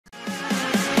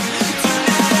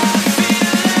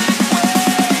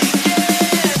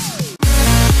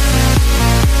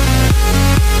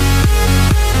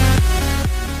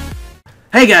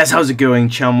Hey guys, how's it going?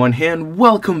 Cham1 here, and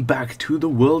welcome back to the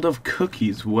world of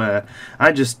cookies, where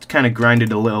I just kind of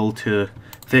grinded a little to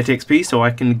 30 XP so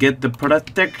I can get the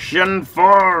protection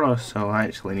 4. So I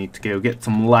actually need to go get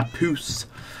some lapus.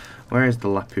 Where is the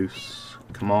lapus?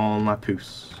 Come on,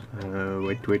 lapus.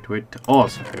 Wait. Oh,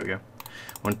 so here we go.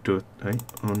 1, 2, 3.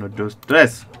 1, 2, 3.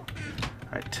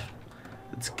 Right.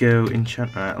 Let's go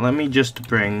enchant. Alright, let me just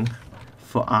bring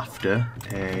for after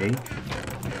a.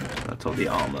 That's all the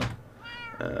armor.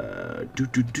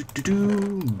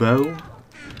 Bow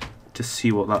to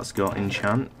see what that's got,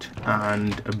 enchant,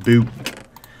 and a book.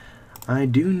 I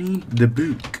do need the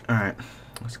book. Alright,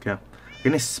 let's go. I'm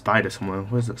getting a spider somewhere.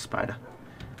 Where's that spider?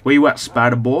 Where you at,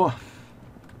 spider boy?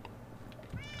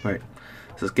 Wait,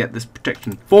 let's get this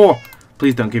protection 4.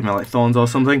 Please don't give me like thorns or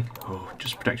something. Oh,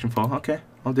 just protection 4. Okay,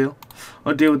 I'll deal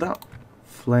with that.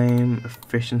 Flame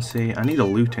efficiency. I need a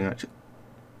looting actually.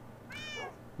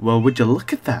 Well, would you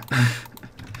look at that?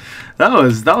 That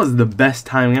was the best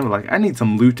timing ever. Like, I need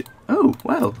some loot. Oh,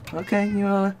 well, okay, you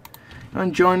wanna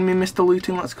join me, Mr.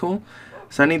 Looting? That's cool.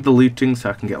 So I need the looting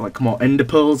so I can get like more ender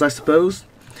pearls, I suppose.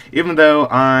 Even though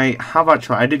I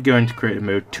did go into creative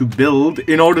mode to build.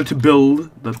 In order to build,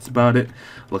 that's about it.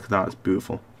 Look at that, it's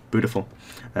beautiful.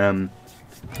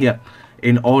 Yeah.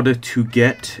 In order to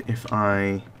get, if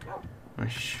I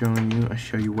show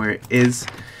you where it is.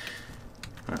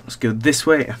 Alright, let's go this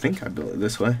way. I think I built it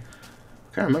this way.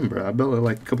 I can't remember. I built it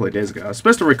like a couple of days ago. I was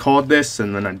supposed to record this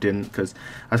and then I didn't because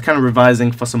I was kind of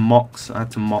revising for some mocks. I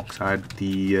had some mocks. I had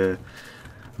the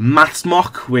maths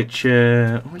mock, which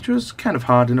was kind of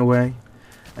hard in a way,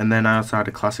 and then I also had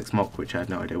a classics mock, which I had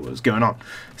no idea what was going on.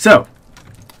 So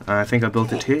I think I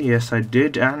built it here. Yes, I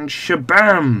did, and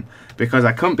shabam! Because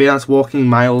I couldn't be asked walking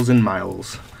miles and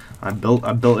miles. I built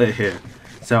it here.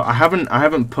 So I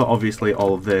haven't put obviously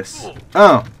all of this.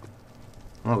 Oh,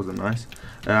 that wasn't nice.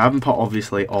 I haven't put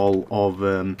obviously all of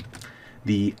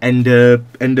the ender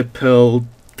pearl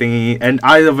thingy and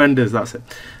Eyes of Enders. That's it.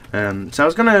 So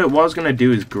what I was gonna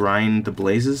do is grind the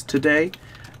blazes today,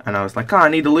 and I was like, oh, I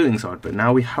need a looting sword, but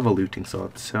now we have a looting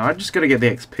sword, so I just gotta get the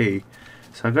XP.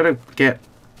 So I gotta get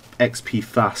XP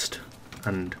fast,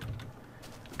 and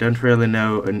don't really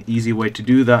know an easy way to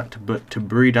do that, but to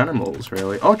breed animals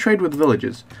really, or trade with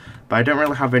villagers. But I don't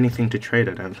really have anything to trade,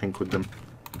 I don't think, with them.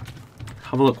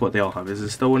 Have a look what they all have. Is there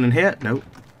still one in here? Nope.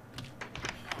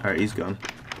 Alright, he's gone.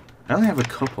 I only have a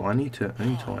couple. I need to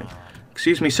like.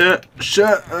 Excuse me, sir.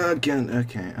 Sir again.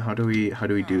 Okay. How do we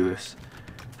do this?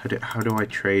 How do I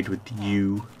trade with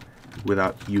you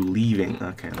without you leaving?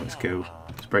 Okay, let's go.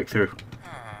 Let's break through.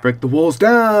 Break the walls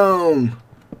down.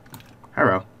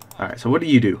 Hello. Alright. So what do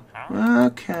you do?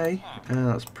 Okay.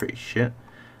 That's pretty shit.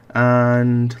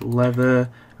 And leather.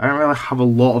 I don't really have a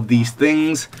lot of these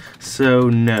things,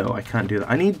 so no, I can't do that.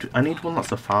 I need one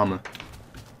that's a farmer.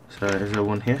 So is there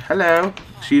one here? Hello,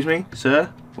 excuse me,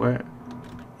 sir. Where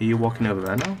are you walking over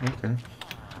there now? Okay,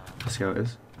 let's see how it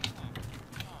is.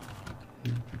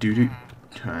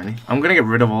 Tiny. I'm gonna get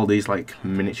rid of all these like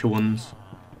miniature ones.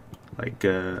 Like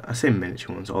I say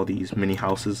miniature ones, all these mini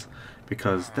houses,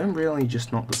 because they're really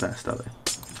just not the best, are they?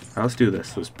 Right, let's do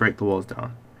this. Let's break the walls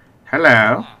down.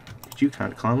 Hello. You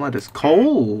can't climb ladders.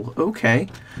 Coal! Okay.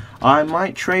 I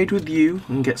might trade with you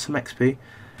and get some XP.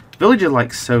 Villagers are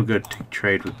like so good to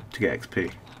trade with to get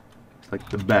XP. It's like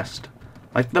the best.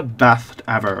 Like the best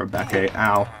ever, Becky.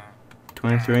 Ow.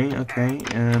 23, okay.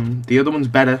 The other one's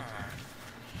better.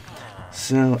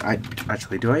 So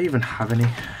do I even have any?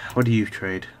 What do you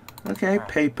trade? Okay,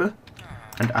 paper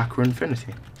and Aqua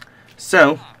Infinity.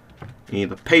 So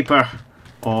either paper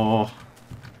or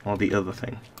the other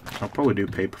thing. I'll probably do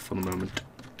paper for the moment.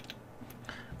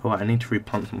 Oh, I need to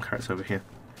replant some carrots over here.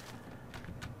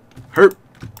 Herp.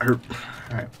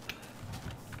 Alright.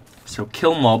 So,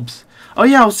 kill mobs. Oh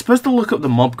yeah, I was supposed to look up the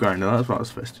mob grinder. That's what I was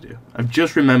supposed to do. I've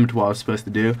just remembered what I was supposed to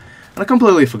do, and I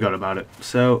completely forgot about it.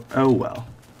 So, oh well.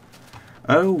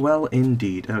 Oh well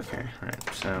indeed. Okay,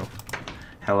 right, so.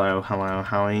 Hello, how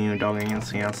are you, doggy and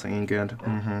CLC? Good.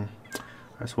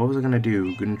 Right, so what was I gonna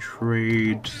do? Gonna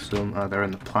trade some. Oh, they're in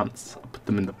the plants. I'll put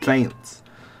them in the plants.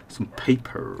 Some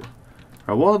paper.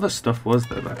 Right, what other stuff was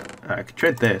there? I could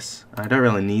trade this. I don't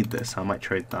really need this. I might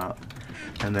trade that.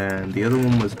 And then the other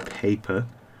one was paper.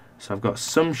 So I've got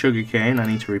some sugarcane. I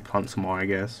need to replant some more, I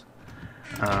guess.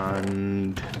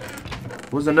 And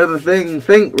what was another thing?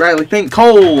 Think, Riley. Think.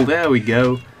 Coal. There we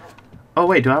go. Oh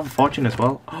wait, do I have a fortune as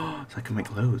well? Oh, so I can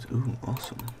make loads. Ooh,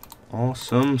 awesome.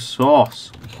 Awesome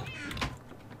sauce.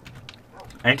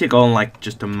 I need to go on like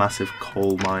just a massive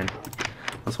coal mine.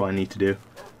 That's what I need to do.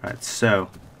 Right, so.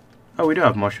 Oh, we do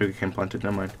have more sugarcane planted,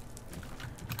 never mind.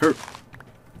 Herp.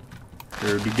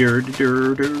 Derpy dirt,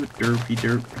 dirt, dirt, derpy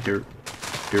dirt, dirt,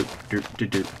 dirt, dirt,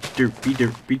 dirt, derpy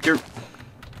derpy dirt.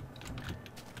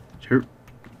 Dirt,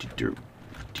 dirt,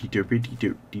 derpy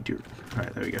dirt, dirt.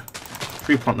 Alright, there we go.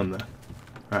 Replant them there.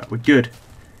 Alright, we're good.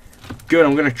 Good,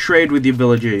 I'm gonna trade with your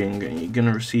villager. You're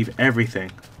gonna receive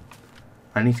everything.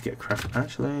 I need to get craft.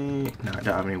 Actually, no, I don't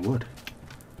have any wood.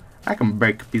 I can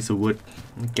break a piece of wood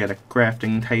and get a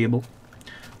crafting table.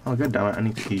 Oh god damn it, I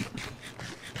need to eat.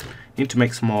 Need to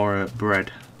make some more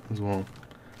bread as well.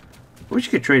 I wish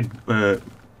you could trade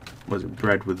was it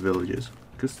bread with villagers?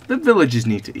 Because the villagers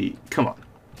need to eat. Come on.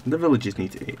 The villagers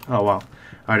need to eat. Oh wow.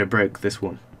 I had to break this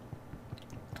one.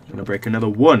 I'm gonna break another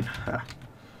one.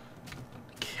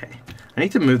 Okay. I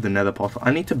need to move the nether portal.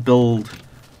 I need to build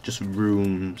just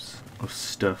rooms of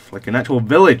stuff. Like an actual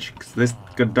village. Because this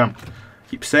goddamn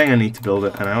keep saying I need to build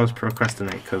it and I always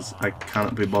procrastinate because I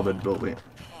can't be bothered building it.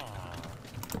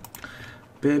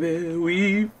 Baby,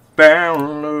 we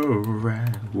found love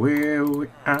right where we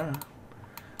are.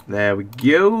 There we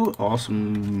go.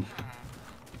 Awesome.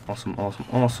 Awesome, awesome,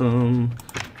 awesome.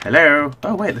 Hello.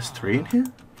 Oh wait, there's 3 in here?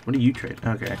 What do you trade?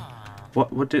 Okay.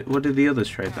 What did the others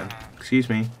trade then? Excuse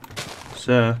me.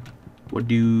 Sir, what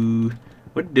do you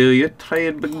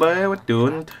trade, big boy? What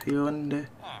do you want?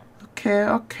 Okay,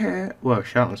 okay. Well,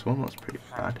 shouting as well, that's pretty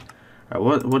bad.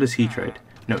 Alright, what does he trade?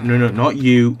 No, not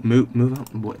you. Move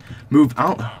out. What? Move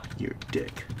out. Oh, you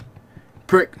dick.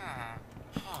 Prick.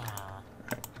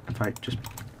 Right, if I just,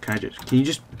 can you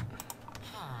just,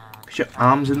 put your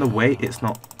arms in the way? It's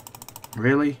not,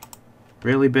 really,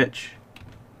 bitch,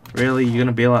 really, you're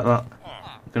gonna be like that?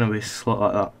 You're gonna be a slut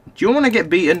like that? Do you want to get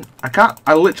beaten?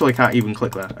 I literally can't even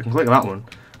click that. I can click that one,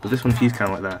 but this one he's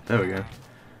kind of like that. There we go.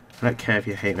 I don't care if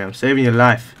you hate me. I'm saving your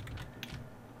life.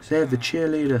 Save the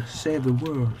cheerleader. Save the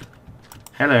world.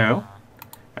 Hello.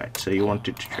 Right, so you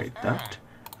wanted to trade that,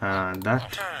 and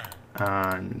that,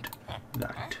 and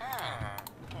that.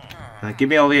 And give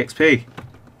me all the XP.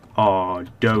 Oh,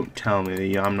 don't tell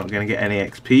me that I'm not going to get any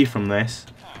XP from this.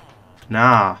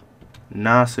 Nah,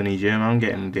 Sonny Jim, I'm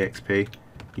getting the XP.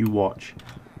 You watch.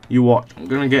 You watch. I'm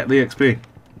going to get the XP.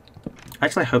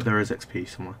 Actually, I hope there is XP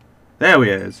somewhere. There he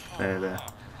is. There.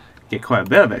 Get quite a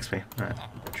bit of XP. Right,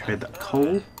 trade that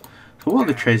coal. So what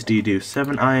other trades do you do?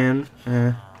 7 iron.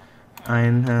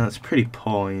 Iron. That's pretty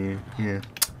poor. Yeah.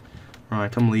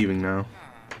 Right, I'm leaving now.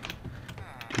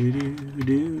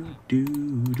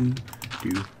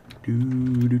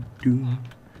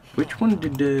 Which one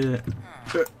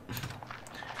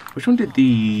did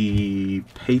the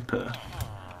paper?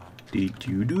 Did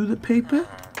you do the paper?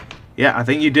 Yeah, I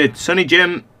think you did. Sonny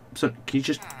Jim, can you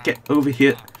just get over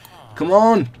here? Come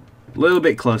on, a little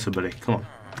bit closer, buddy. Come on.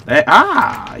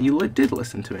 You did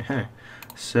listen to me, hey?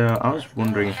 So I was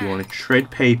wondering if you want to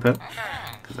trade paper,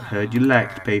 because I heard you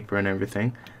liked paper and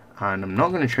everything, and I'm not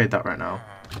going to trade that right now.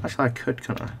 Actually, I could,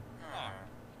 can't I?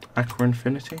 Aqua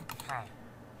Infinity.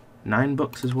 9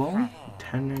 books as well.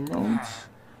 10 emeralds.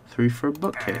 3 for a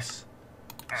bookcase.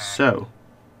 So,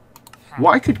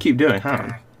 what I could keep doing, hang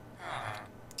on.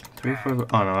 3 for a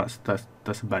oh no,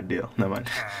 that's a bad deal. Never mind.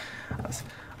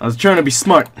 I was trying to be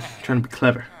smart, trying to be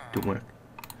clever. Didn't work.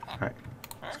 Right.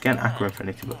 Let's get an Aqua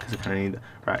Infinity book because I kind of need that.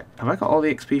 Right. Have I got all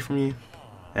the XP from you?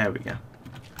 There we go.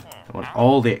 I want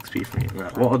all the XP from you.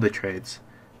 Right. What are the trades?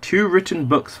 2 written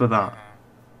books for that.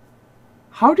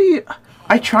 How do you...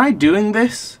 I tried doing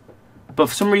this, but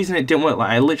for some reason it didn't work.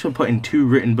 Like, I literally put in 2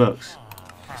 written books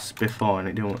before and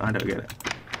it didn't work. I don't get it.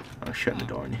 I'm shutting the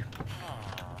door on you.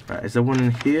 Right, is there one in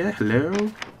here?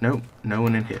 Hello? Nope, no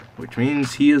one in here. Which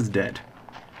means he is dead.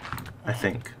 I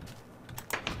think.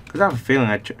 Because I have a feeling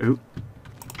ooh,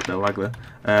 they're like that.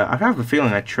 I have a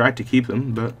feeling I tried to keep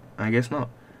them, but I guess not.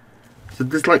 So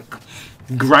there's like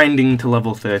grinding to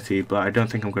level 30, but I don't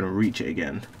think I'm going to reach it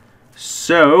again.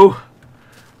 So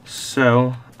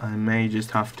I may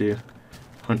just have to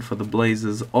hunt for the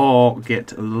blazers or get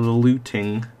the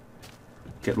looting.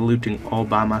 Get looting all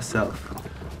by myself.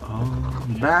 All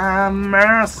by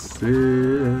myself.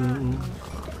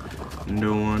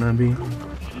 Don't wanna be.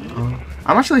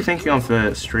 I'm actually thinking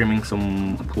of streaming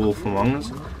some Wolf Among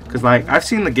Us, because like I've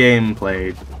seen the game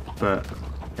played, but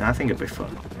yeah, I think it'd be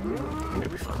fun.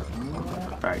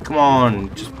 Right, come on,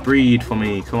 just breed for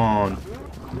me. Come on,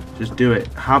 just do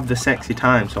it. Have the sexy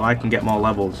time so I can get more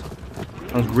levels.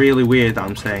 Sounds really weird that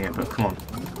I'm saying it, but come on.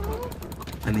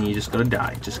 And then you just gotta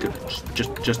die. Just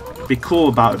be cool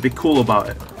about it. Be cool about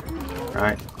it.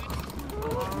 Right.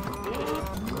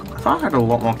 I thought I had a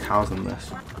lot more cows than this.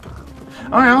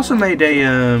 Oh, I also made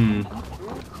a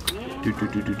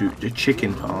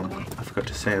chicken farm. I forgot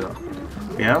to say that.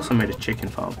 Yeah, I also made a chicken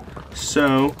farm.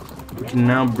 So we can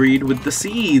now breed with the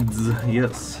seeds.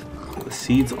 Yes, the the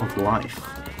seeds of life.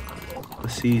 The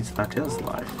seeds that is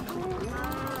life.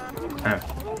 Oh,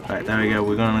 right, there we go.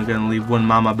 We're gonna leave one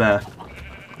mama bear.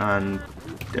 And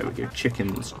there we go.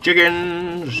 Chickens.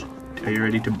 Chickens! Are you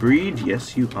ready to breed?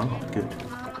 Yes, you are. Good.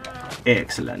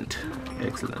 Excellent.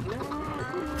 Excellent.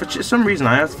 For some reason,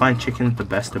 I always find chickens the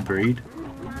best to breed.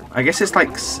 I guess it's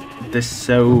like they're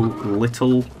so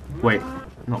little. Wait,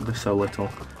 not they're so little.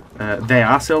 They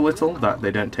are so little that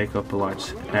they don't take up a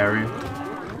large area.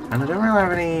 And I don't really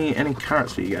have any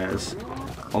carrots for you guys.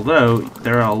 Although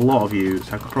there are a lot of you,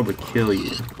 so I could probably kill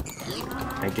you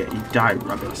and get you. Die,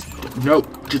 rabbits. No,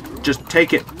 just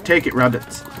take it. Take it,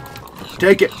 rabbits.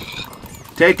 Take it.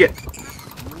 Take it.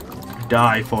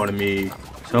 Die for me.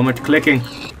 So much clicking.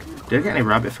 Did I get any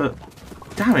rabbit foot?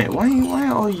 Damn it, why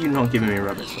are you not giving me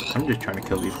rabbits? I'm just trying to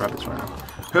kill these rabbits right now.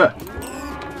 Huh.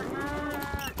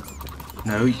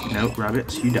 No,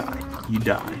 rabbits, you die. You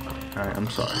die. Alright, I'm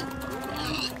sorry.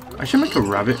 I should make a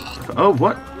rabbit. Oh,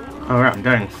 what? Oh, right, I'm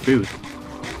dying of food.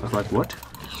 I was like, what?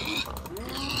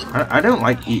 I don't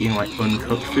like eating, like,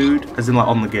 uncooked food, as in, like,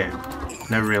 on the game.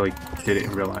 Never really did it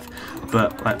in real life.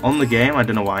 But, like, on the game, I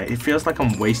don't know why. It feels like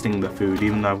I'm wasting the food,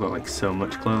 even though I've got, like, so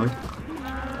much, clearly.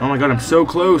 Oh my god, I'm so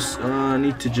close! I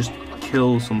need to just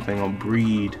kill something or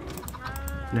breed.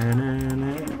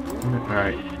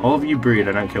 Alright, all of you breed,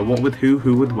 I don't care what with who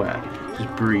with where.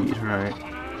 Just breed, right.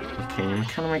 Okay, I'm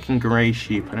kind of making grey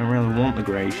sheep. I don't really want the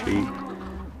grey sheep.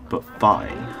 But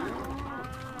fine.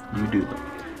 You do that.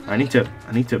 I need to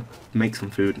make some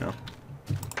food now.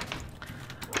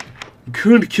 I'm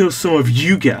going to kill some of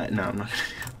you guys. No, I'm not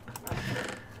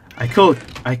gonna.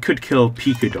 I could kill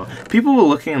Picador. People were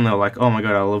looking and they're like, oh my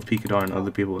god, I love Picador, and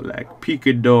other people were like,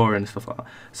 Picador and stuff like that.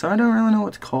 So I don't really know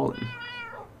what to call him.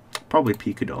 Probably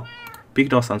Picador.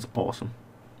 Picador sounds awesome.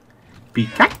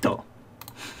 Picacto.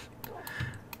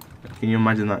 Can you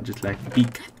imagine that? Just like,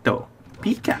 Picacto.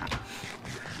 Pika.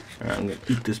 Alright, I'm gonna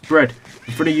eat this bread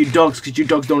in front of you dogs, because you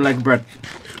dogs don't like bread.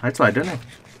 Actually, I don't know.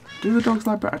 Do the dogs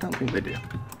like bread? I don't think they do.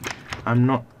 I'm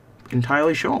not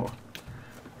entirely sure.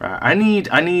 Right, I need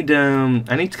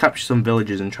to capture some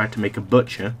villages and try to make a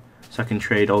butcher so I can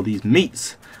trade all these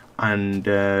meats and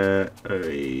a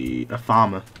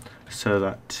farmer so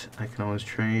that I can always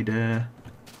trade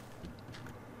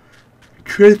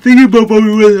thinking about what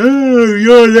we went. Oh,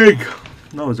 your leg.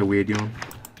 That was a weird yawn.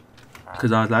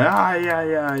 Because I was like,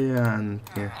 yeah, and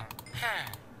yeah.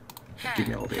 Give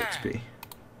me all the XP.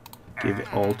 Give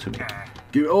it all to me.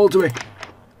 Give it all to me.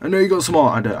 I know you got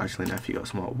smart. I don't actually know if you got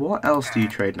smart. What else do you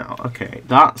trade now? Okay,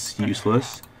 that's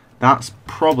useless. That's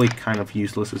probably kind of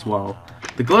useless as well.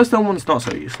 The glowstone one's not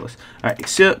so useless. Alright,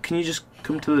 sir, can you just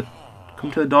come to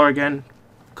the door again?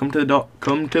 Come to the door.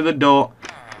 Come to the door.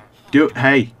 Do it.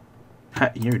 Hey,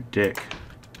 you're a dick.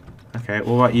 Okay,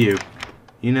 what about you?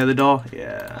 You know the door?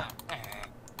 Yeah.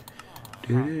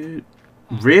 Dude.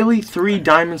 Really? 3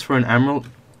 diamonds for an emerald?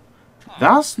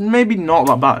 That's maybe not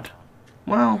that bad.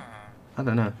 Well, I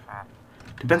don't know.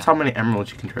 Depends how many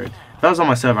emeralds you can trade. If that was on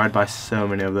my server, I'd buy so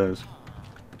many of those.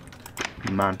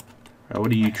 Man. Right, what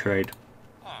do you trade?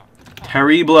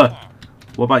 Terrible!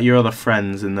 What about your other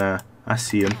friends in there? I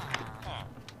see them.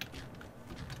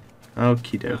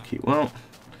 Okie dokie. Well,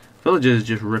 villagers are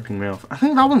just ripping me off. I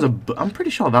think that one's I'm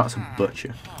pretty sure that's a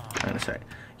butcher. Hang on a sec.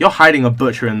 You're hiding a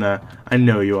butcher in there. I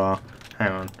know you are.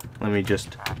 Hang on. Let me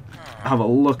just have a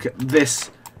look at this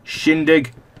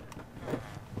shindig.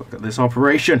 Look at this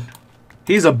operation.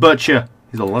 He's a butcher.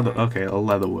 He's a leather. Okay, a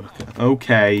leather worker.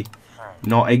 Okay.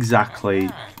 Not exactly,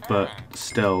 but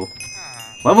still.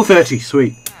 Level 30.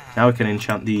 Sweet. Now we can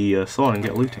enchant the sword and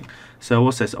get looting. So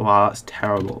what's this? Wow, that's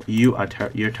terrible. You're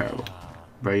terrible.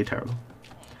 Very terrible.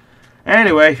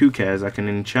 Anyway, who cares? I can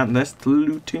enchant this to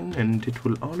looting and it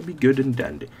will all be good and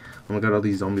dandy. Oh my god, all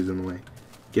these zombies in the way.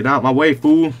 Get out my way,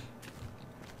 fool.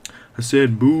 I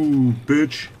said, boo,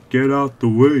 bitch. Get out the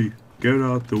way. Get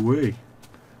out the way.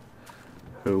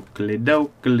 Oakley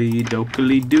dokley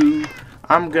dokley doo.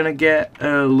 I'm gonna get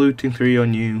looting 3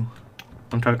 on you.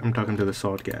 I'm talking to the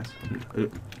sword guys.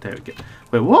 There we go.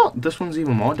 Wait, what? This one's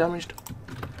even more damaged?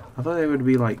 I thought they would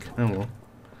be like, oh well.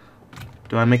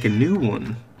 Do I make a new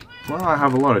one? Well, I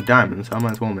have a lot of diamonds, so I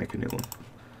might as well make a new one.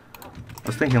 I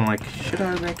was thinking like, should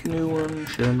I make a new one?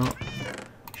 Should I not?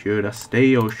 Should I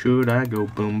stay or should I go?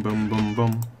 Boom, boom, boom,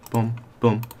 boom, boom,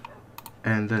 boom.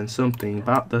 And then something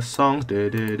about the songs.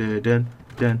 Dun, dun, dun, dun,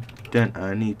 dun, dun.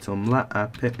 I need some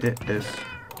lapis. There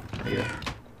you go.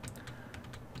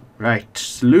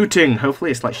 Right, looting.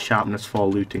 Hopefully it's like sharpness 4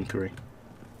 looting 3.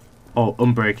 Oh,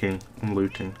 unbreaking and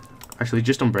looting. Actually,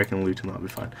 just unbreaking and looting, that'll be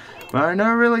fine. But I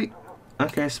know really.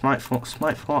 Okay, smite 4.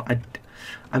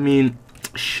 I mean,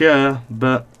 sure,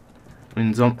 but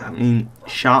I mean,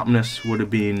 sharpness would have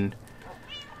been.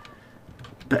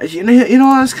 But you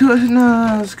know, that's cool.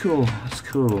 No, that's cool. That's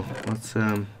cool. That's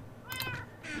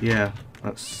yeah,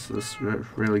 that's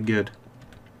really good.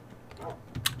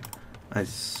 I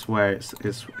swear,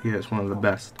 it's one of the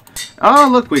best. Oh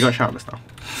look, we got sharpness now.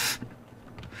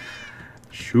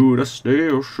 Should I stay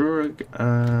or should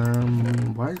I?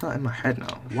 Why is that in my head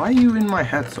now? Why are you in my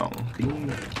head, song? Can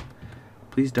you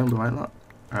please don't be like that?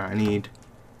 Alright, I need.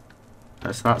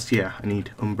 Yeah. I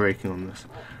need unbreaking on this.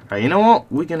 Alright, you know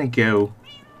what? We're gonna go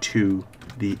to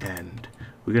the end.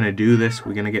 We're gonna do this.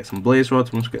 We're gonna get some blaze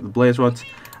rods. Once we get the blaze rods,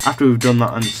 after we've done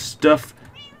that and stuff,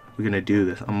 we're gonna do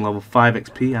this. I'm level 5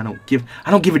 XP. I don't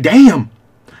give a damn.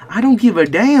 I don't give a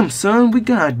damn, son. We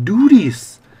gotta do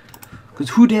this. Cause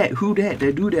who that?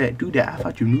 They do that. I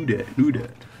thought you knew that.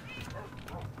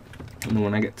 And then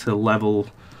when I get to level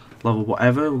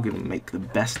whatever, we're gonna make the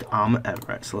best armor ever.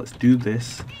 Right, so let's do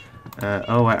this.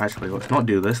 Oh, actually, let's not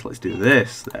do this. Let's do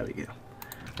this. There we go.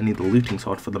 I need the looting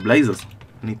sword for the blazers.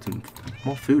 I need some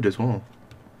more food as well.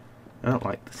 I don't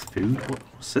like this food.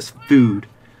 What's this food?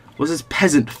 What's this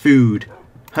peasant food?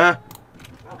 Huh?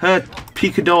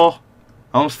 Picador.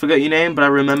 I almost forgot your name, but I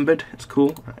remembered. It's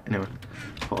cool. Right, anyway,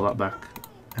 put all that back.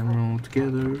 Emerald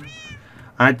together.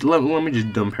 Let me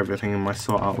just dump everything in my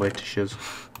sort out later shiz.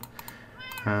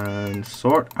 And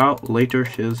sort out later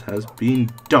shiz has been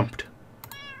dumped.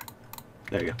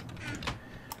 There you go.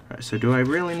 Right, so do I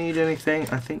really need anything?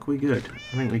 I think we're good.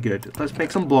 Let's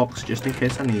make some blocks just in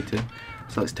case I need to.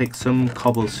 So let's take some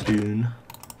cobblestone.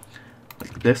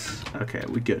 Like this. Okay,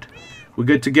 we're good. We're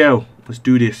good to go. Let's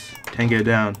do this. Tango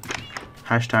down.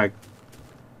 Hashtag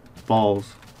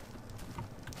balls.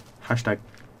 Hashtag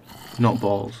not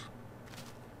balls.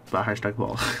 But hashtag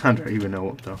balls. I don't even know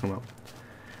what I'm talking about.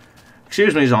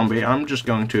 Excuse me, zombie. I'm just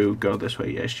going to go this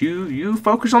way. Yes, you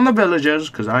focus on the villagers,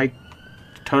 because I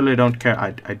totally don't care.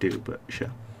 I do, but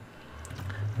sure.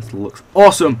 This looks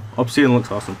awesome. Obsidian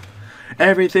looks awesome.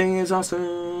 Everything is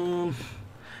awesome.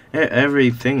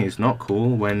 Everything is not cool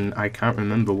when I can't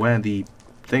remember where the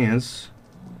thing is.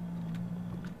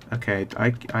 Okay,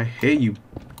 I hear you,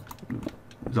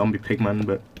 zombie pigman,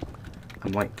 but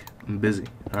I'm busy.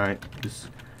 Alright, this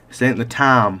ain't the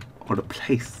time or the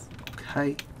place.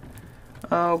 Okay.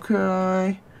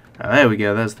 Okay. There we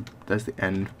go. There's the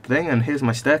end thing, and here's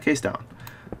my staircase down.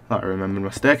 I remembered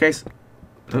my staircase.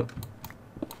 Oh,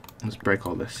 let's break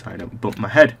all this so I don't bump my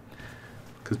head.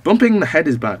 Because bumping the head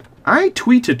is bad. I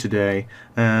tweeted today.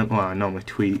 Well, I normally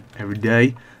tweet every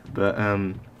day, but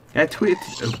I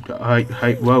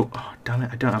tweeted. Whoa! Oh, damn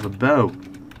it! I don't have a bow.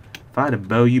 If I had a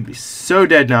bow, you'd be so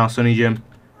dead now, Sonny Jim.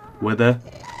 Wither.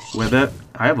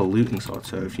 I have a looting sword,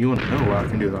 so if you want to know, well, I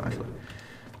can do that actually.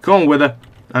 Come on, Wither.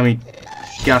 I mean,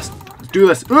 gas. Let's do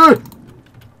this. Come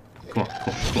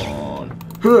on.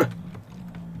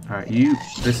 Alright, you.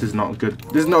 This is not good.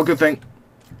 This is not a good thing.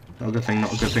 Not a good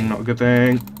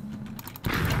thing.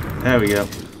 There we go.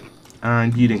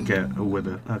 And you didn't get a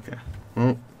wither. Okay.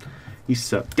 Well, you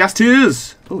suck. Gas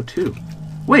tears! Oh, 2.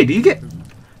 Wait, do you get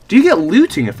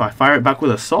looting if I fire it back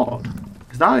with a sword?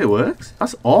 Is that how it works?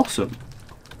 That's awesome.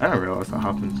 I didn't realize that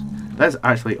happens. That's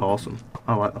actually awesome.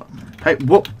 I like that. Hey,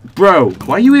 what? Bro,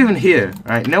 why are you even here?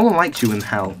 Right, no one likes you in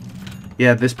hell.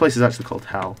 Yeah, this place is actually called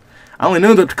hell. I only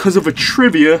know that because of a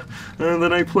trivia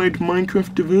that I played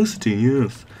Minecraft Diversity,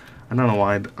 yes. I don't know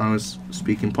why I was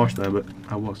speaking posh there, but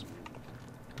I was.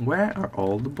 Where are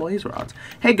all the blaze rods?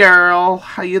 Hey girl,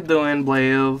 how you doing,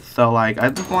 Blaze? So like, I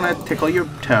just want to tickle your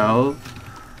toe.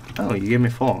 Oh, you gave me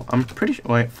 4. I'm pretty sure,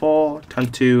 wait, 4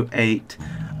 times 2, 8.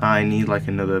 I need like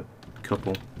another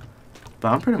couple.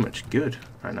 But I'm pretty much good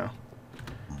right now.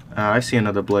 I see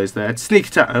another blaze there. It's sneak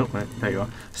attack. Oh, wait, there you are.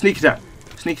 Sneak attack.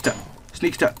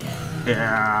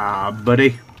 Yeah,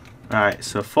 buddy. Alright,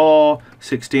 so 4,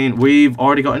 16. We've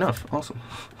already got enough. Awesome.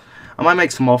 I might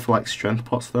make some more for like strength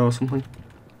pots though or something.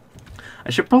 I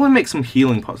should probably make some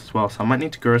healing pots as well. So I might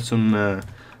need to grow some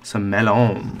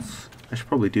melons. I should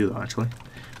probably do that actually.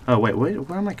 Oh wait,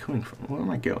 where am I coming from? Where am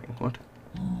I going? What?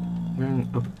 I'm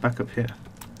going back up here.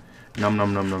 Nom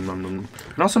nom nom nom nom nom.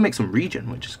 I can also make some regen,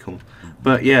 which is cool.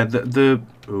 But yeah,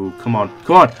 oh, come on,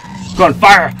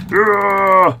 fire!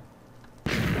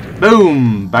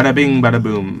 Boom! Bada bing, bada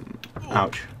boom.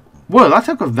 Ouch. Whoa, that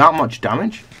took that much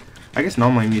damage? I guess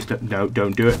normally I'm used to. No,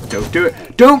 don't do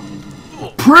it. Don't!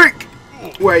 Prick!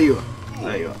 Where are you?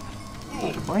 There you are.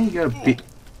 Why you gotta be.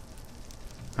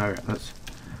 Alright, that's.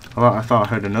 I thought I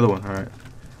heard another one. Alright.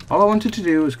 All I wanted to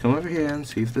do was come over here and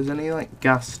see if there's any like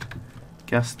ghast.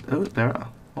 Oh, there are.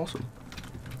 Awesome.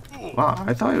 Wow,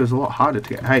 I thought it was a lot harder to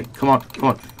get. Hey, come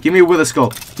on. Give me a wither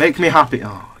skull. Make me happy.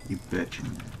 Oh, you bitch.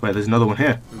 Wait, there's another one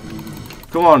here.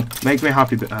 Come on, make me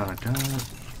happy. Ah, damn.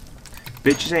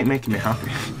 Bitches ain't making me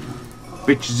happy.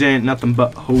 Bitches ain't nothing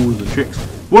but hoes and tricks.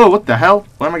 Whoa, what the hell?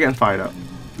 Why am I getting fired up?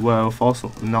 Whoa,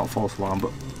 not false alarm,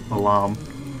 but alarm.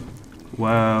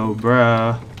 Whoa,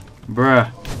 bruh.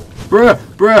 Bruh. Bruh,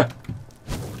 bruh.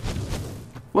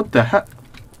 What the heck?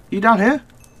 You down here?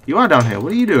 You are down here.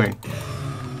 What are you doing?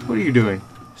 What are you doing?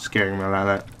 Scaring me like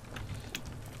that.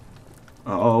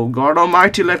 Oh, God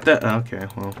almighty, let that... Okay,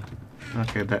 well...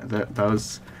 Okay, that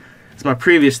was... It's my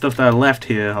previous stuff that I left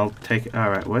here. I'll take it.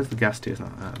 Alright, where's the gas tiers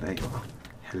now? Ah, there you are.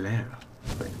 Hello.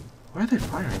 Wait, where are they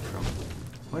firing from?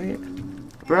 Wait.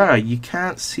 Bruh, you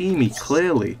can't see me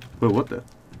clearly. Wait, what the...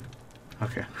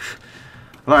 Okay.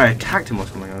 Well, I attacked him or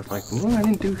something. I was like, well, I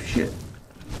didn't do shit.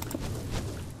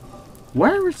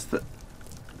 Where is the...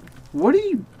 What are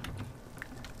you...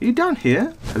 Are you down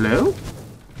here? Hello?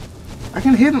 I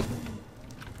can hear them...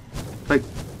 Like,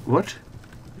 what?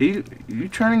 Are you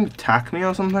trying to attack me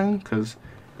or something? Because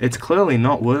it's clearly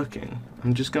not working.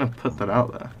 I'm just going to put that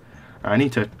out there. I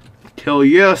need to kill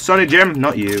you, Sonny Jim.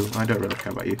 Not you. I don't really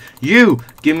care about you. You!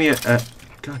 Give me a...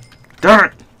 God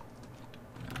darn it!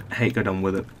 I hate go down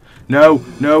with it. No,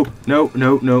 no, no,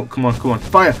 no, no. Come on, come on.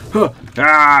 Fire! Huh.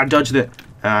 Ah, dodged it.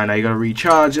 And now you gotta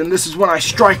recharge, and this is when I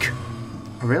strike!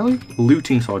 Really?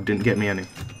 Looting sword didn't get me any.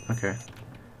 Okay.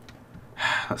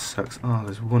 That sucks. Oh,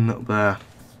 there's one up there.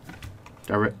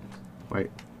 Garrett. Wait.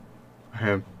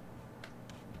 Him.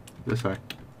 This way.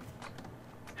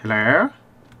 Hello?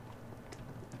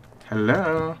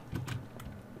 Hello?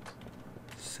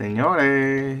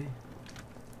 Signore?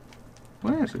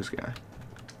 Where is this guy?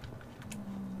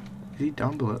 Is he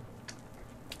down below?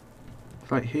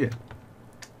 It's like here.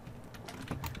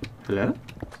 Hello?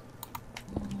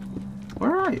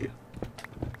 Where are you?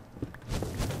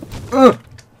 Ugh!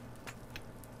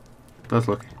 That's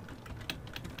lucky.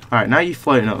 Alright, now you're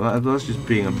floating up. That's just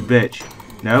being a bitch.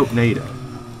 No, no you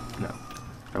don't. No.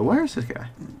 Oh, where is this guy?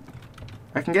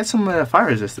 I can get some fire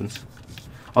resistance.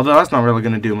 Although that's not really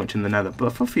going to do much in the nether.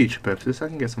 But for future purposes, I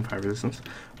can get some fire resistance.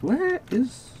 Where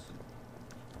is...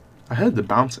 I heard the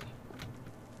bouncing.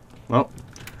 Well.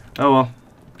 Oh well.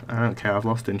 I don't care. I've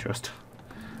lost interest.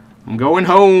 I'm going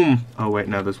home. Oh wait,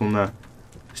 no, there's one there.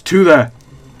 There's two there.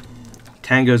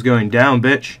 Tango's going down,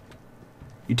 bitch.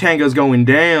 Your tango's going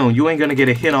down. You ain't gonna get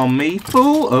a hit on me,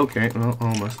 fool. Okay, well,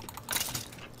 almost.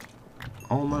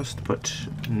 Almost, but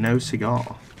no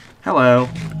cigar. Hello.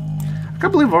 I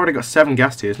can't believe I've already got 7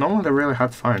 gas tiers. Normally they're really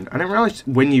hard to find. I didn't realize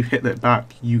when you hit that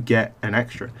back, you get an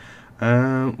extra.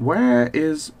 Where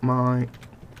is my...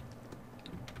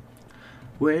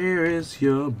 Where is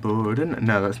your burden?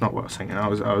 No, that's not what I was saying.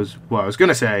 What I was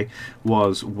gonna say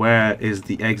was, where is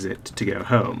the exit to go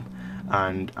home?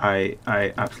 And I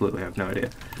absolutely have no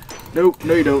idea. Nope,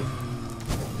 no you don't.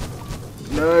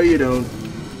 No you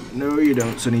don't. No you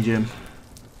don't, Sonny Jim.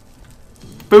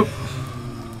 Boop.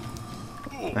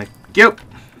 Thank you.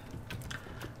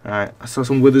 Alright, I saw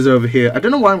some withers over here. I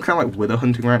don't know why I'm kind of like wither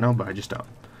hunting right now, but I just don't.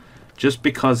 Just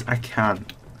because I can.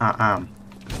 I am.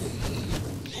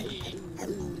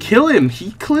 Kill him!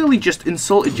 He clearly just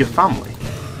insulted your family.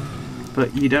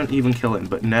 But you don't even kill him.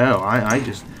 But no,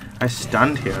 I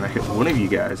stand here and I hit one of you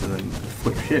guys and then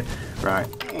flip shit. Right.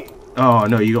 Oh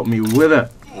no, you got me wither.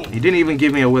 You didn't even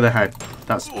give me a wither head.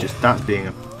 That's being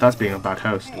a bad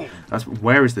host.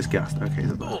 Where is this gas? Okay,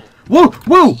 whoa,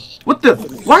 whoa! What the?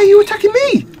 Why are you attacking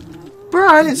me? Bruh,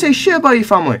 I didn't say shit about your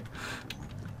family.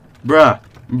 Bruh,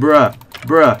 bruh,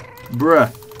 bruh,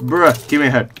 bruh, bruh. Give me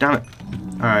a head. Damn it.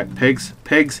 Alright, pigs,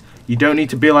 pigs, you don't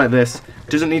need to be like this. It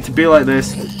doesn't need to be like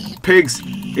this. Pigs,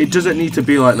 it doesn't need to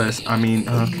be like this. I mean,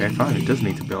 okay, fine, it does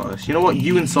need to be like this. You know what?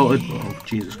 You insulted... Oh,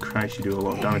 Jesus Christ, you do a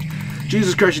lot of damage.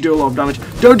 Jesus Christ, you do a lot of damage.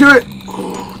 Don't do it!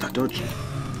 Oh, that dodge.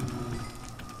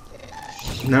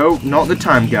 No, not the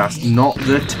time, gas. Not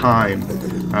the time.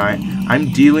 Alright,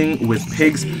 I'm dealing with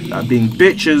pigs that are being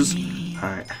bitches.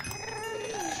 Alright.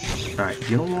 Alright,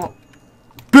 you know what?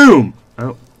 Boom!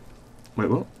 Oh. Wait,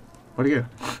 what? Where'd he go?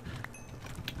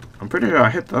 I'm pretty sure I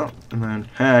hit that. And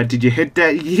then, did you hit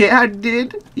that? Yeah, I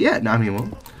did. Yeah, no, I mean,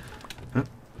 what? Huh?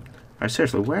 Alright,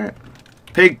 seriously, where?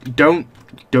 Pig, don't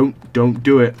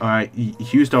do it. Alright,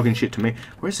 he was talking shit to me.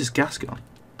 Where's this gas gone?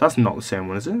 That's not the same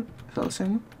one, is it? Is that the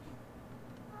same one?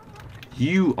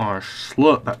 You are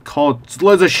slut. That called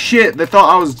slurs of shit. They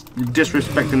thought I was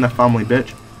disrespecting their family,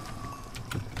 bitch.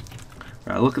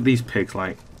 Right, look at these pigs,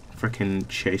 like, freaking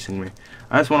chasing me.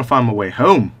 I just want to find my way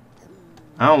home.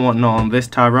 I don't want none of this,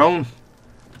 Tyrone.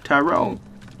 Tyrone.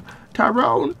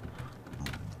 Tyrone.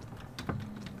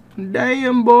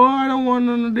 Damn, boy, I don't want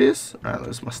none of this. Alright,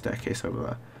 there's my staircase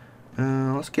over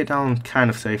there. Let's get down kind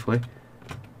of safely.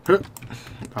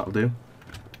 That'll do.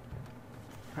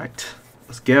 Right,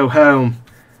 let's go home.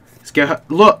 Let's go.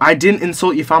 Look, I didn't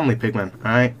insult your family, Pigman.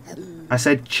 All right, I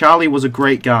said Charlie was a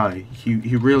great guy.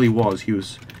 He really was. He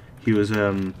was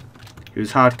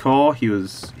hardcore. He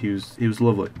was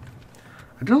lovely.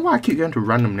 I don't know why I keep going to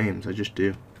random names. I just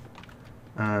do.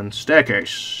 And staircase,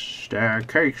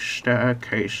 staircase,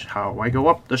 staircase. How I go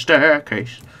up the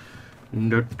staircase.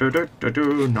 Do, do, do, do,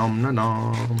 do, nom, nom,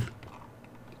 nom.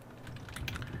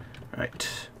 Right.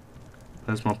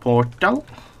 There's my portal.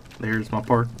 There's my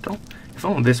portal. If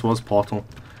only this was Portal.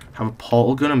 Have a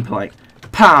portal gun and be like,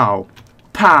 pow,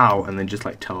 pow, and then just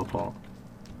like teleport.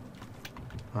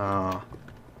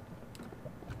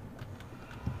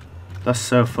 That's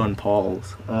so fun,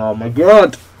 portals. Oh my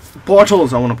god!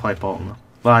 Portals! I want to play Portal now.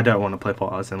 Well, I don't want to play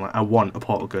Portal, as in, like, I want a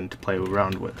portal gun to play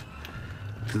around with.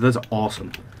 Because those are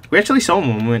awesome. We actually saw them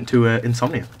when we went to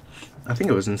Insomnia. I think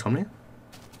it was Insomnia.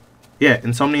 Yeah,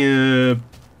 Insomnia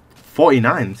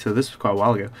 49, so this was quite a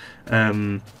while ago.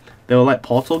 They were like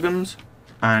portal guns,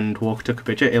 and Walker took a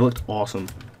picture. It looked awesome.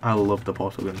 I love the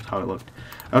portal guns, how it looked.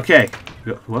 Okay,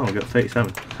 we got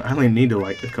 37. I only needed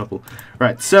like a couple.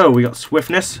 Right, so we got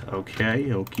swiftness. Okay,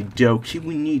 okie dokie.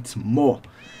 We need some more.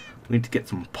 We need to get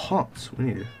some pots. We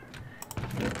need to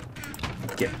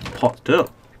get pots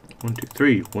up. 1, 2,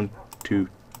 3. 1, 2,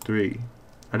 3.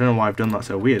 I don't know why I've done that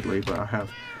so weirdly, but I have.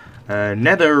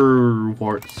 Nether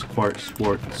warts, quartz,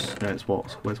 warts. No, it's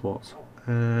warts. Where's warts?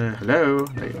 Hello.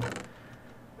 There you go.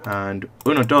 And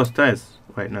uno, dos, tres.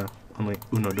 Wait, no. Only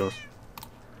uno, dos.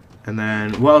 And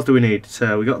then, what else do we need?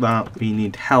 So, we got that. We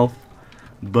need health.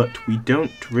 But we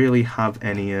don't really have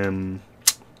any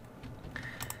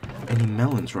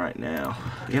melons right now.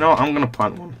 You know what? I'm going to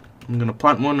plant one. I'm going to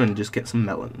plant one and just get some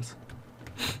melons.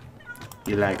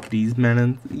 You like these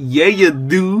melons? Yeah, you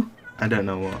do. I don't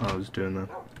know what I was doing there.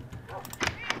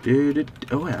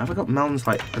 Oh wait, have I got melons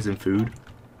like as in food?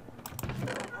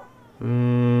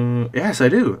 Yes, I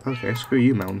do. Okay, screw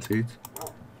you, melon seeds.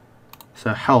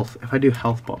 So health. If I do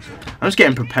health box, I'm just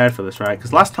getting prepared for this, right?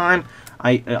 Because last time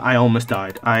I almost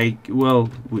died. Yeah,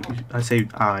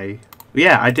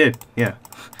 I did. Yeah.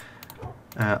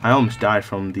 I almost died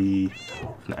from the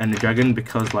Ender Dragon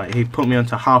because like he put me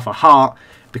onto half a heart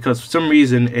because for some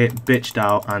reason it bitched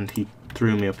out and he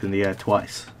threw me up in the air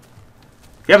twice.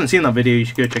 If you haven't seen that video, you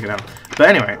should go check it out.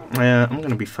 But anyway, I'm going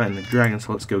to be fighting the dragon,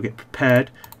 so let's go get prepared.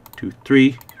 2,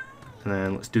 3. And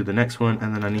then let's do the next one,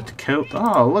 and then I need to coat.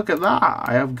 Oh, look at that!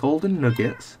 I have golden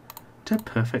nuggets to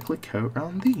perfectly coat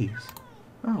around these.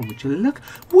 Oh, would you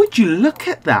look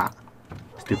at that?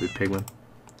 Stupid pigman.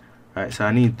 Right, so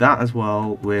I need that as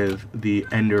well with the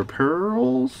ender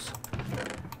pearls.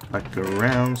 Like a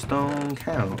round stone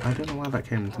cow. I don't know why that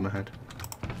came into my head.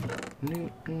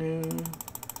 No.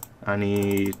 I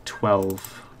need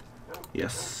 12.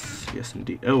 Yes, yes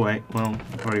indeed. Oh wait, well,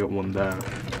 I've already got one there.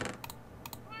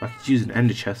 I could use an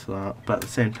ender chest for that, but at the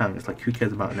same time, it's like, who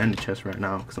cares about an ender chest right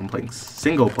now? Because I'm playing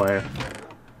single player.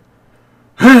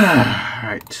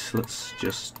 Right, let's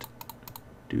just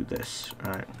do this.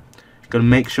 Alright. Gotta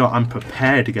make sure I'm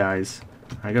prepared, guys.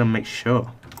 I gotta make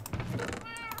sure.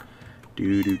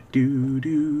 Right,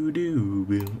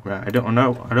 I don't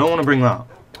want to bring that.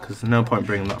 Because there's no point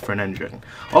bringing that for an ender dragon.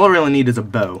 All I really need is a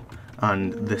bow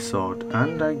and this sword.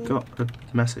 And I got a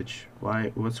message.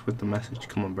 Why? What's with the message?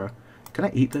 Come on, bro. Can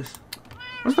I eat this?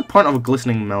 What's the point of a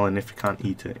glistening melon if you can't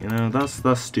eat it? You know,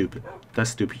 that's stupid. That's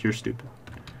stupid. You're stupid.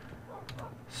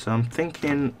 So I'm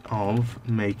thinking of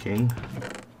making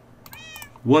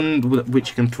one which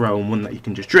you can throw and one that you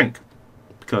can just drink.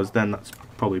 Because then that's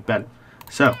probably better.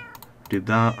 So, do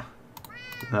that.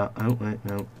 That. Oh, wait,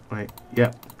 no. Wait.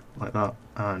 Yep. Like that.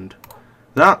 And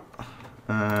that.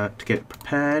 To get it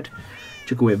prepared.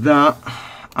 To go with that.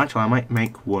 Actually, I might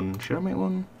make one. Should I make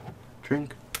one?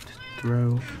 Drink. Just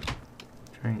throw.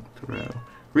 Drink. Throw.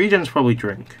 Regen's probably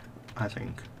drink. I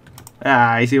think.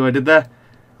 Ah, you see what I did there?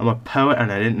 I'm a poet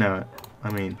and I didn't know it.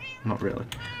 I mean, not really.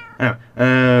 Anyway,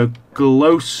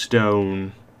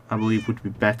 glowstone, I believe, would be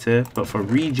better. But for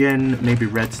regen, maybe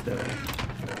redstone.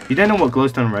 If you don't know what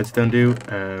glowstone and redstone do,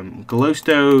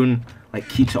 glowstone like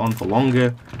keeps it on for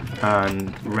longer,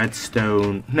 and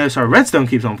redstone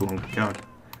keeps on for longer. God,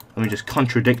 let me just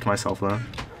contradict myself there.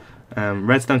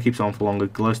 Redstone keeps on for longer.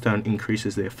 Glowstone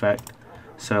increases the effect.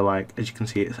 So, like, as you can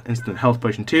see, it's instant health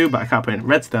potion 2, but I can't put in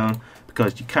redstone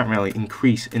because you can't really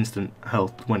increase instant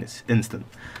health when it's instant.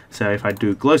 So if I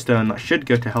do glowstone, that should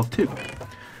go to health 2.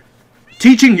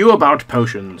 Teaching you about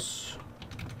potions.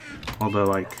 Although,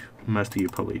 like, most of you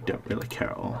probably don't really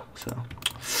care at all. So,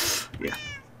 yeah.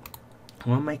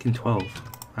 Well, I'm making 12.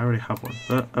 I already have one,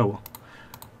 but oh well.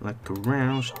 Like a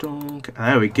round stone.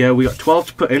 There we go. We got 12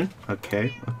 to put in.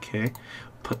 Okay, okay.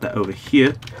 put that over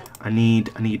here. I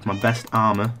need my best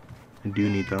armor. I do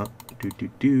need that.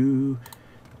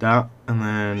 That, and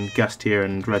then gas tier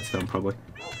and redstone probably.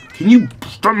 Can you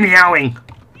stop meowing?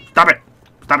 Stop it!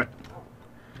 Stop it!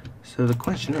 So the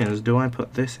question is, do I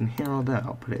put this in here or there?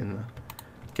 I'll put it in the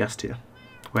gas tier.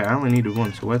 Wait, I only needed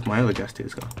one, so where's my other gas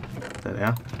tiers go? There they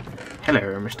are. Hello,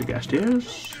 Mr. Gas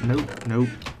tiers. Nope.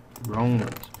 Wrong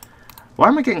ones. Why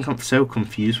am I getting so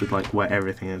confused with like where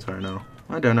everything is right now?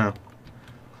 I don't know.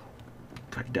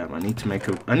 God damn, I need to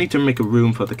make a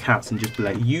room for the cats and just be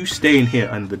like, you stay in here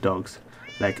and the dogs.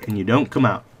 Like, and you don't come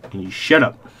out. And you shut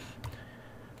up.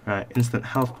 Right, instant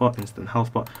health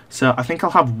pot. So I think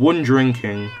I'll have one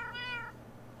drinking.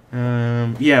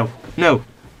 One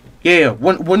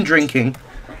drinking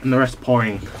and the rest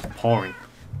pouring.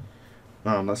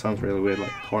 That sounds really weird,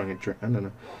 like pouring a drink. I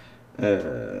don't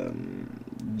know.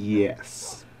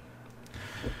 Yes.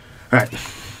 Right.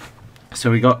 So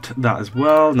we got that as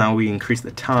well. Now we increase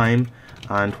the time,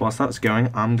 and whilst that's going,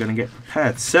 I'm gonna get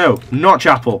prepared. So, notch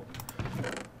apple.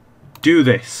 Do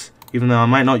this, even though I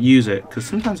might not use it, because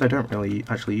sometimes I don't really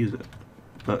actually use it,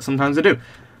 but sometimes I do.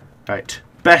 Right.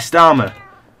 Best armor.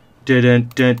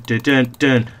 Dun. Okay.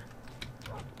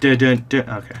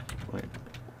 Wait.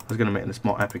 I was gonna make this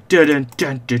more epic. Dun.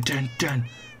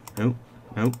 Nope.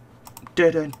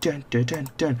 Dun.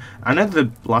 I know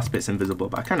the last bit's invisible,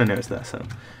 but I kind of noticed that. So.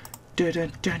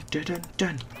 Dun.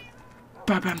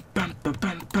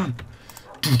 Bam.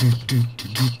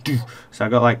 So I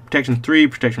got like protection 3,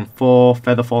 protection 4,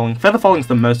 feather falling. Feather falling's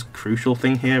the most crucial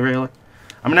thing here, really.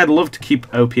 I mean, I'd love to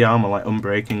keep OP armor like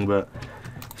unbreaking, but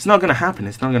it's not gonna happen.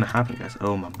 It's not gonna happen, guys.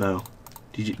 Oh, my bow.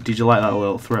 Did you like that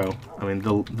little throw? I mean,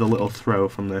 the little throw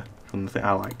from the thing.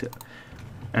 I liked it.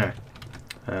 Anyway,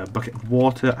 bucket of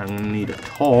water. I'm gonna need a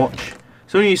torch.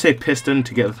 So when you say piston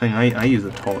to get the thing, I use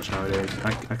a torch nowadays.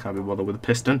 I can't be bothered with a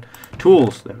piston.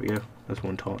 Tools. There we go. There's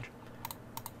one torch.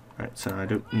 Right, so I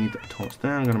don't need that torch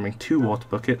there. I'm gonna bring 2 water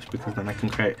buckets because then I can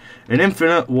create an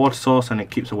infinite water source and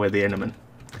it keeps away the enemy.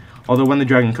 Although when the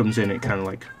dragon comes in, it kind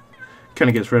of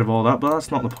gets rid of all that, but that's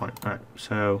not the point. Right,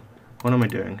 so what am I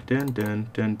doing? Dun,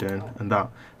 and that.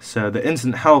 So the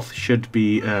instant health should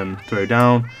be throw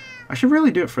down. I should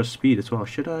really do it for speed as well.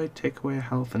 Should I take away a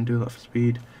health and do that for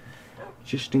speed?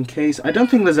 Just in case. I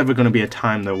don't think there's ever going to be a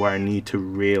time though where I need to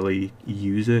really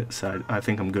use it, so I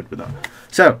think I'm good with that.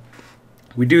 So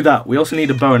we do that. We also need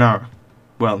a bow and arrow.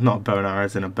 Well, not a bow and arrow,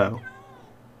 as in a bow.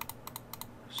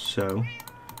 So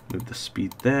move the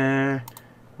speed there.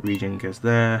 Regen goes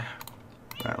there.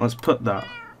 Right, let's put that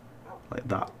like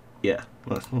that. Yeah,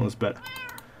 that's better.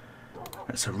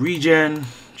 Right, so regen,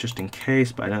 just in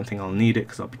case, but I don't think I'll need it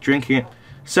because I'll be drinking it.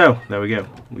 So there we go.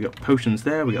 We got potions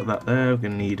there. We got that there. We're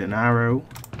gonna need an arrow.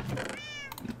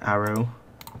 I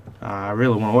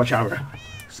really want to watch Arrow.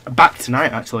 It's back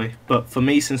tonight actually, but for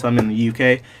me, since I'm in the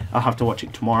UK, I'll have to watch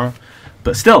it tomorrow.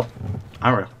 But still,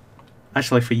 Arrow.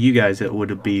 Actually, for you guys, it would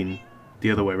have been the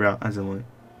other way around, as in like,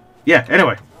 yeah.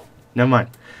 Anyway, never mind.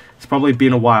 It's probably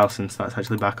been a while since that's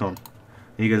actually back on.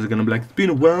 And you guys are gonna be like, it's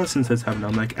been a while since that's happened.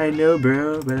 I'm like, I know,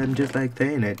 bro, but I'm just like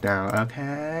saying it now,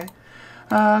 okay?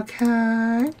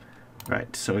 Okay.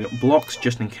 Right, so we got blocks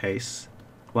just in case.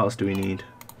 What else do we need?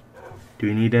 Do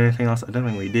we need anything else? I don't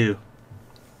think we do.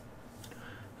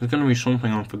 There's gonna be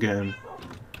something I'm forgetting.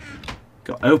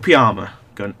 Got OP armor.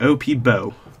 Got an OP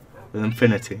bow with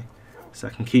infinity, so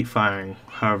I can keep firing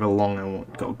however long I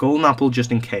want. Got a golden apple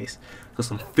just in case. Got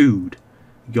some food.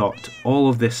 Got all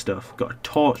of this stuff. Got a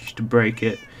torch to break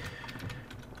it.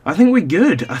 I think we're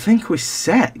good. I think we're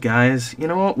set, guys. You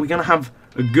know what? We're gonna have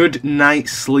a good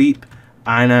night's sleep.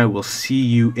 I know. We'll see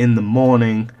you in the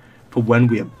morning for when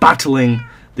we are battling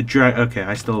the dragon. Okay,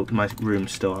 my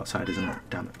room's still outside, isn't it?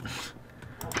 Damn it.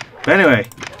 But anyway,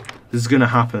 this is gonna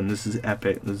happen. This is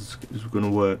epic. This is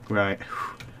gonna work. Right.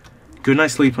 Good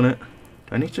night's sleep on it.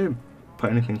 Do I need to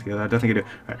put anything together? I don't think I do.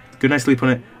 Right. Good night's sleep on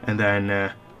it, and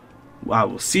then I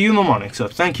will see you in the morning. So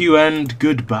thank you and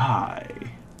goodbye.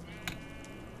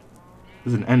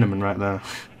 There's an Enderman right there.